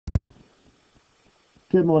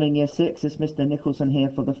Good morning, Year 6. It's Mr. Nicholson here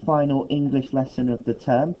for the final English lesson of the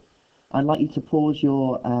term. I'd like you to pause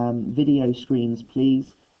your video screens,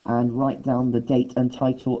 please, and write down the date and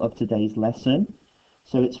title of today's lesson.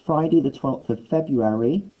 So it's Friday the 12th of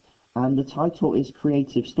February, and the title is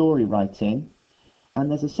Creative Story Writing.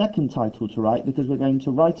 And there's a second title to write because we're going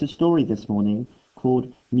to write a story this morning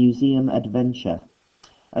called Museum Adventure.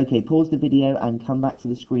 Okay, pause the video and come back to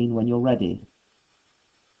the screen when you're ready.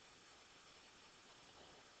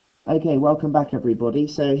 Okay, welcome back everybody.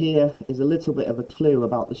 So here is a little bit of a clue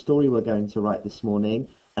about the story we're going to write this morning.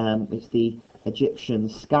 It's the Egyptian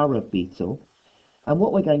scarab beetle. And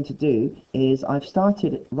what we're going to do is I've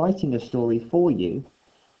started writing a story for you,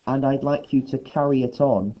 and I'd like you to carry it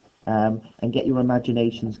on and get your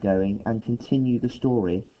imaginations going and continue the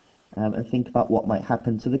story and think about what might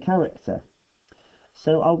happen to the character.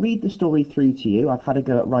 So I'll read the story through to you. I've had a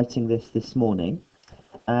go at writing this morning,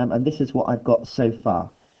 and this is what I've got so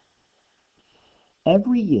far.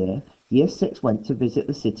 Every year, Year 6 went to visit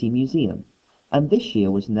the City Museum, and this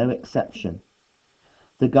year was no exception.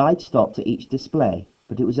 The guide stopped at each display,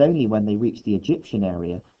 but it was only when they reached the Egyptian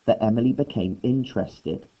area that Emily became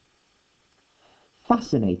interested.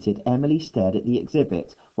 Fascinated, Emily stared at the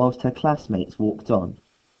exhibit whilst her classmates walked on.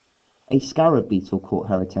 A scarab beetle caught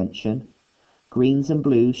her attention. Greens and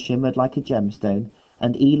blues shimmered like a gemstone,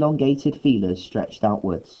 and elongated feelers stretched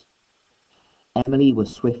outwards. Emily was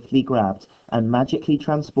swiftly grabbed and magically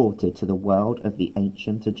transported to the world of the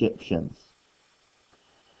ancient Egyptians.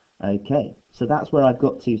 Okay, so that's where I've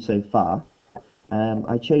got to so far.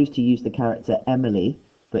 I chose to use the character Emily,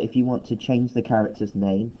 but if you want to change the character's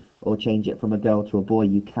name or change it from a girl to a boy,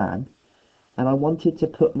 you can. And I wanted to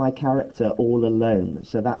put my character all alone,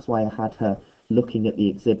 so that's why I had her looking at the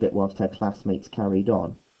exhibit whilst her classmates carried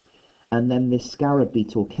on. And then this scarab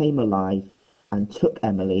beetle came alive and took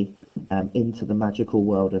Emily into the magical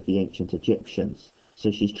world of the ancient Egyptians. So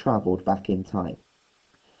she's travelled back in time.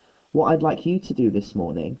 What I'd like you to do this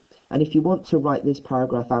morning, and if you want to write this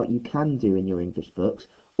paragraph out, you can do in your English books,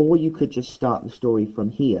 or you could just start the story from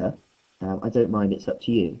here. I don't mind, it's up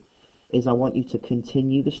to you. Is I want you to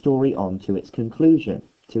continue the story on to its conclusion,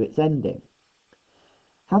 to its ending.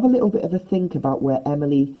 Have a little bit of a think about where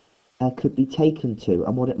Emily could be taken to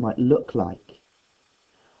and what it might look like.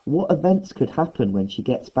 What events could happen when she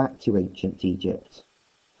gets back to ancient Egypt?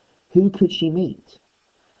 Who could she meet?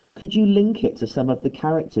 Could you link it to some of the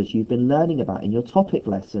characters you've been learning about in your topic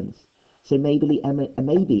lessons? So maybe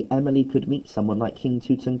Emily could meet someone like King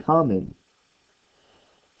Tutankhamun.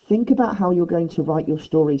 Think about how you're going to write your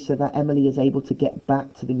story so that Emily is able to get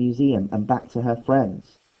back to the museum and back to her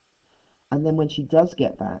friends. And then when she does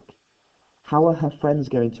get back, how are her friends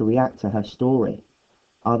going to react to her story?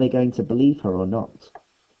 Are they going to believe her or not?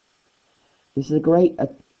 This is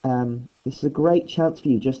a great chance for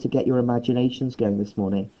you just to get your imaginations going this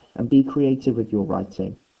morning and be creative with your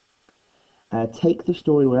writing. Take the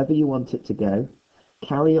story wherever you want it to go,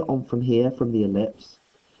 carry it on from here, from the ellipse,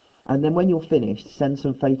 and then when you're finished, send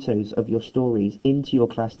some photos of your stories into your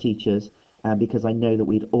class teachers because I know that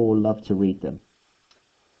we'd all love to read them.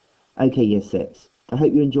 Okay, Year 6, I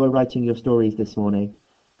hope you enjoy writing your stories this morning.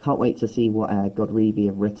 Can't wait to see what Godribi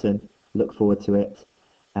have written. Look forward to it.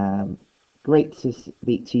 Great to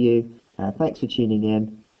speak to you. Thanks for tuning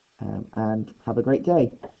in and have a great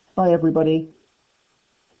day. Bye, everybody.